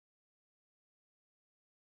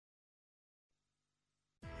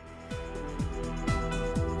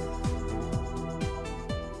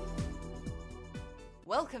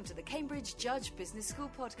Welcome to the Cambridge Judge Business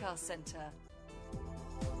School Podcast Centre.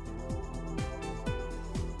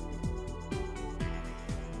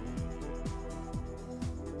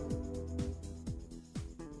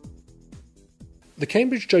 The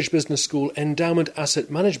Cambridge Judge Business School Endowment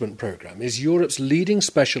Asset Management programme is Europe's leading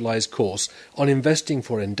specialised course on investing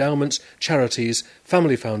for endowments, charities,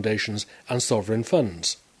 family foundations and sovereign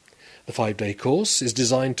funds. The 5-day course is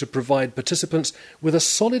designed to provide participants with a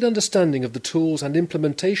solid understanding of the tools and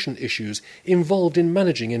implementation issues involved in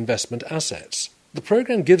managing investment assets. The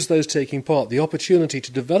programme gives those taking part the opportunity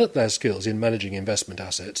to develop their skills in managing investment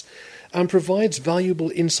assets and provides valuable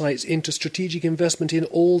insights into strategic investment in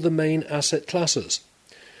all the main asset classes.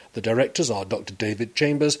 The directors are Dr. David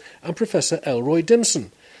Chambers and Professor Elroy Dimson.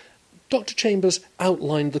 Dr. Chambers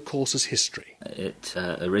outlined the course's history. It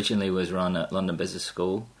originally was run at London Business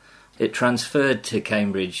School. It transferred to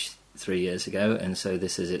Cambridge 3 years ago, and so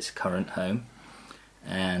this is its current home.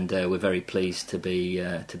 And we're very pleased to be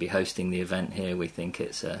hosting the event here. We think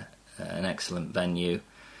it's an excellent venue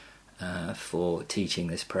for teaching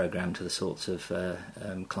this programme to the sorts of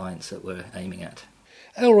clients that we're aiming at.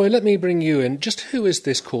 Elroy, let me bring you in. Just who is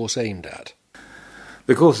this course aimed at?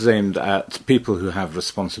 The course is aimed at people who have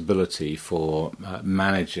responsibility for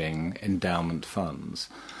managing endowment funds.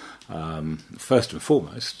 First and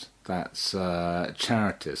foremost, that's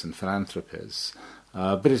charities and philanthropists.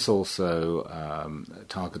 But it's also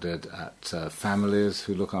targeted at families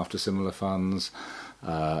who look after similar funds,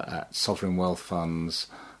 at sovereign wealth funds,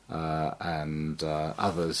 and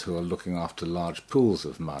others who are looking after large pools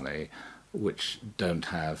of money which don't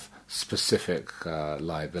have specific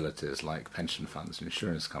liabilities like pension funds and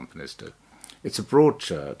insurance companies do. It's a broad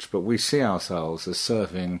church, but we see ourselves as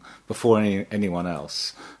serving, before anyone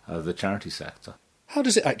else, the charity sector. How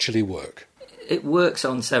does it actually work? It works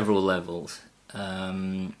on several levels.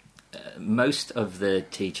 Most of the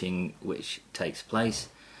teaching which takes place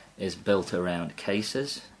is built around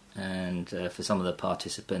cases, and for some of the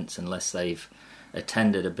participants, unless they've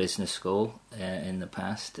attended a business school in the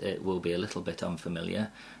past, it will be a little bit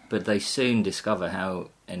unfamiliar, but they soon discover how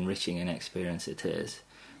enriching an experience it is.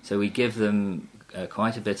 So we give them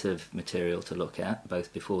quite a bit of material to look at,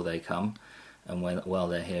 both before they come and while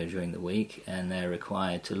they're here during the week, and they're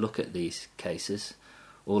required to look at these cases,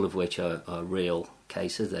 all of which are real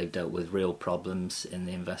cases. They've dealt with real problems in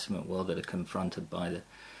the investment world that are confronted by the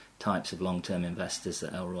types of long-term investors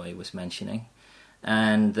that Elroy was mentioning.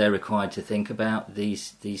 And they're required to think about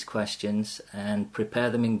these questions and prepare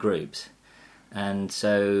them in groups. And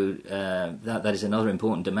so that is another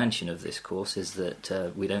important dimension of this course, is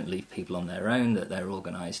that we don't leave people on their own, that they're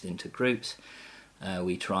organised into groups.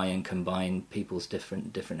 We try and combine people's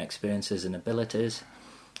different experiences and abilities.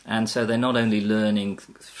 And so they're not only learning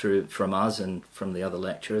from us and from the other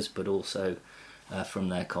lecturers, but also from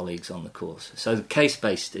their colleagues on the course. So the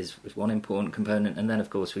case-based is one important component, and then of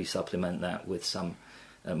course we supplement that with some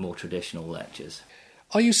more traditional lectures.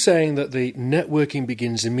 Are you saying that the networking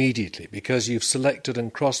begins immediately because you've selected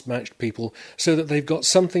and cross-matched people so that they've got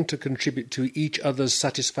something to contribute to each other's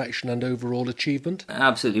satisfaction and overall achievement?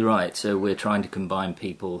 Absolutely right. So we're trying to combine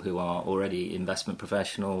people who are already investment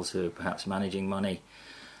professionals, who are perhaps managing money,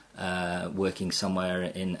 working somewhere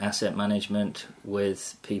in asset management,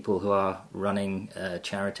 with people who are running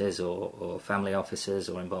charities or family offices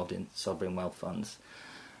or involved in sovereign wealth funds,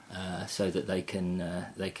 so that they can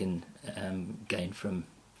gain from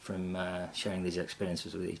sharing these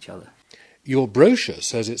experiences with each other. Your brochure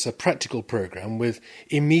says it's a practical programme with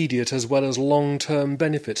immediate as well as long-term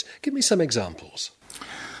benefits. Give me some examples.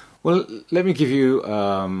 Well, let me give you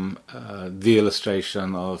the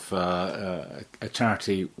illustration of a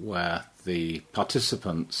charity where the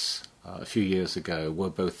participants a few years ago were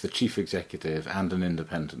both the chief executive and an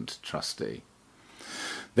independent trustee.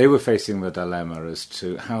 They were facing the dilemma as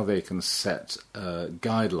to how they can set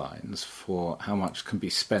guidelines for how much can be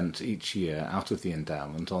spent each year out of the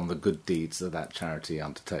endowment on the good deeds that charity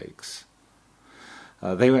undertakes.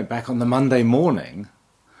 They went back on the Monday morning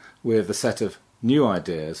with a set of new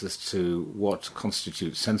ideas as to what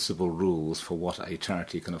constitutes sensible rules for what a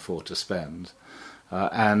charity can afford to spend.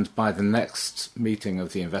 And by the next meeting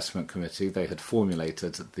of the investment committee, they had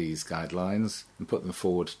formulated these guidelines and put them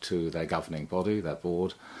forward to their governing body, their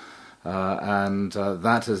board, and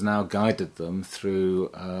that has now guided them through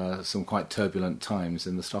some quite turbulent times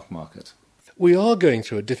in the stock market. We are going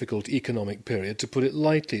through a difficult economic period, to put it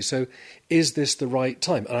lightly, so is this the right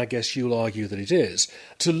time, and I guess you'll argue that it is,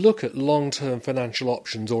 to look at long-term financial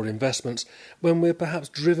options or investments when we're perhaps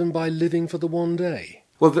driven by living for the one day?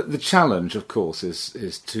 Well, the challenge, of course,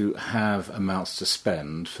 is to have amounts to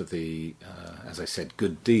spend for the, as I said,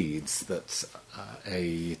 good deeds that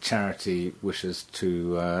a charity wishes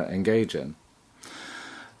to engage in.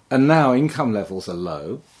 And now income levels are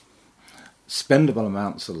low, spendable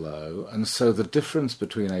amounts are low, and so the difference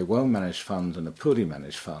between a well-managed fund and a poorly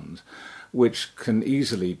managed fund, which can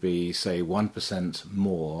easily be, say, 1%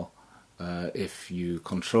 more if you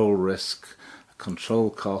control risk,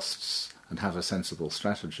 control costs, and have a sensible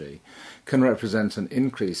strategy, can represent an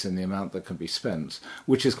increase in the amount that can be spent,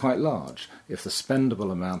 which is quite large. If the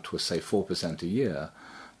spendable amount was, say, 4% a year,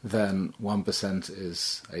 then 1%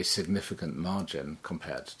 is a significant margin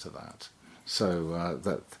compared to that. So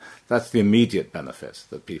that's the immediate benefit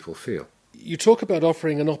that people feel. You talk about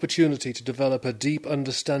offering an opportunity to develop a deep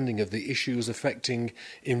understanding of the issues affecting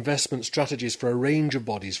investment strategies for a range of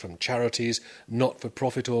bodies, from charities,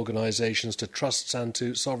 not-for-profit organisations to trusts and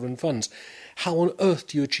to sovereign funds. How on earth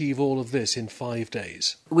do you achieve all of this in 5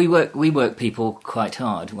 days? We work people quite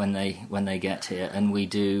hard when they get here, and we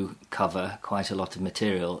do cover quite a lot of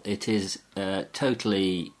material. It is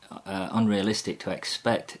totally unrealistic to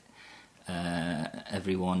expect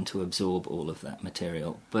everyone to absorb all of that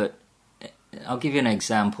material, but I'll give you an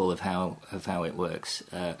example of how it works.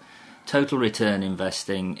 Total return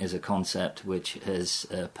investing is a concept which has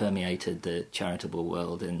permeated the charitable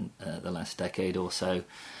world in the last decade or so,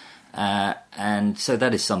 and so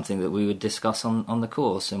that is something that we would discuss on the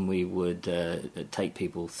course, and we would take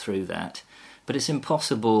people through that. But it's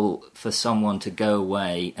impossible for someone to go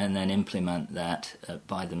away and then implement that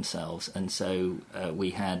by themselves, and so we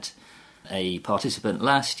had a participant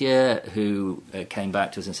last year who came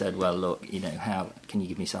back to us and said, well, look, how can you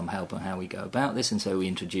give me some help on how we go about this? And so we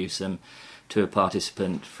introduced them to a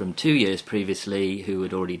participant from 2 years previously who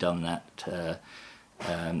had already done that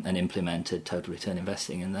and implemented total return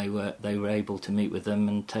investing, and they were able to meet with them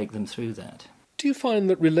and take them through that. Do you find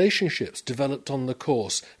that relationships developed on the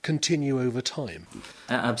course continue over time?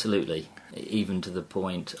 Absolutely, even to the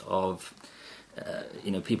point of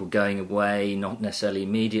people going away, not necessarily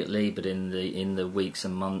immediately, but in the weeks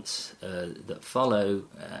and months that follow,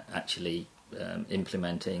 actually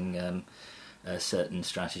implementing certain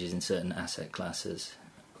strategies in certain asset classes.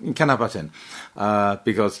 Can I butt in?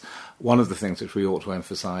 Because one of the things which we ought to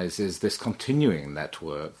emphasise is this continuing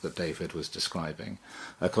network that David was describing,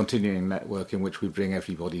 a continuing network in which we bring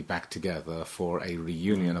everybody back together for a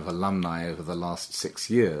reunion of alumni over the last 6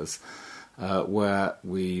 years, where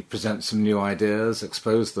we present some new ideas,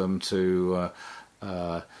 expose them to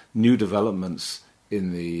new developments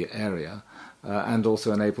in the area, and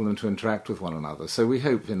also enable them to interact with one another. So we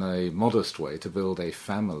hope in a modest way to build a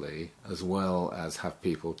family as well as have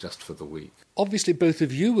people just for the week. Obviously both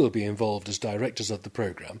of you will be involved as directors of the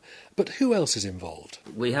programme, but who else is involved?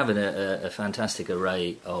 We have a fantastic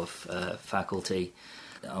array of faculty.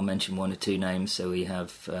 I'll mention one or two names. So we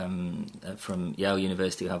have from Yale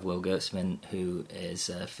University, we have Will Gertzman, who is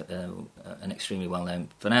an extremely well-known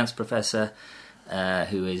finance professor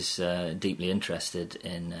who is deeply interested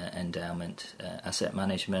in endowment asset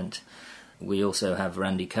management. We also have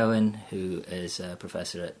Randy Cohen, who is a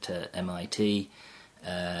professor at MIT.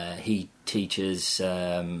 He teaches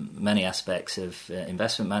many aspects of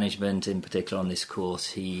investment management. In particular on this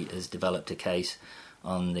course, he has developed a case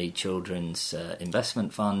on the Children's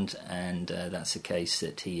Investment Fund, and that's a case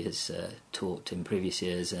that he has taught in previous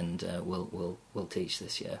years and will teach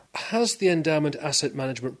this year. Has the Endowment Asset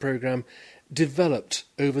Management programme developed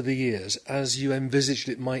over the years as you envisaged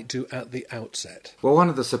it might do at the outset? Well, one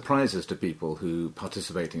of the surprises to people who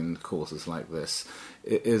participate in courses like this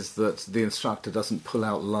is that the instructor doesn't pull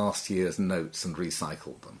out last year's notes and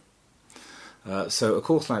recycle them. So a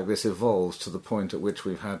course like this evolves to the point at which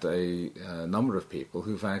we've had a number of people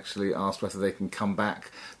who've actually asked whether they can come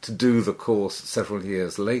back to do the course several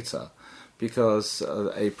years later, because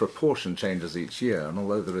a proportion changes each year, and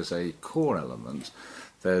although there is a core element,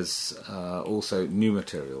 there's also new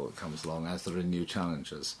material that comes along as there are new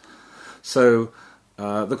challenges. So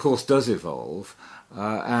the course does evolve,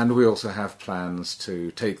 and we also have plans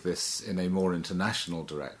to take this in a more international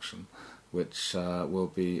direction, which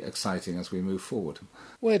will be exciting as we move forward.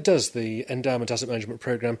 Where does the Endowment Asset Management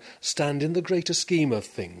programme stand in the greater scheme of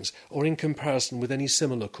things, or in comparison with any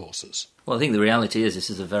similar courses? Well, I think the reality is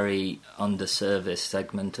this is a very underserviced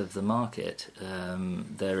segment of the market.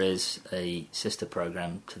 There is a sister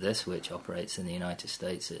programme to this which operates in the United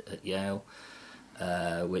States at Yale,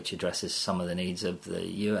 which addresses some of the needs of the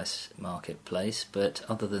US marketplace. But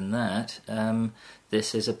other than that,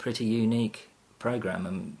 this is a pretty unique programme,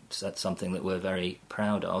 and that's something that we're very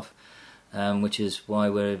proud of, which is why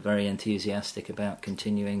we're very enthusiastic about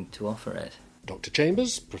continuing to offer it. Dr.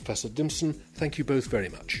 Chambers, Professor Dimson, thank you both very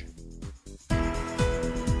much.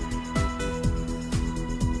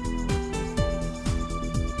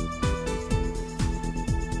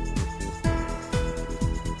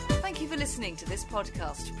 Thank you for listening to this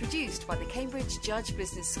podcast produced by the Cambridge Judge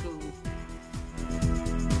Business School.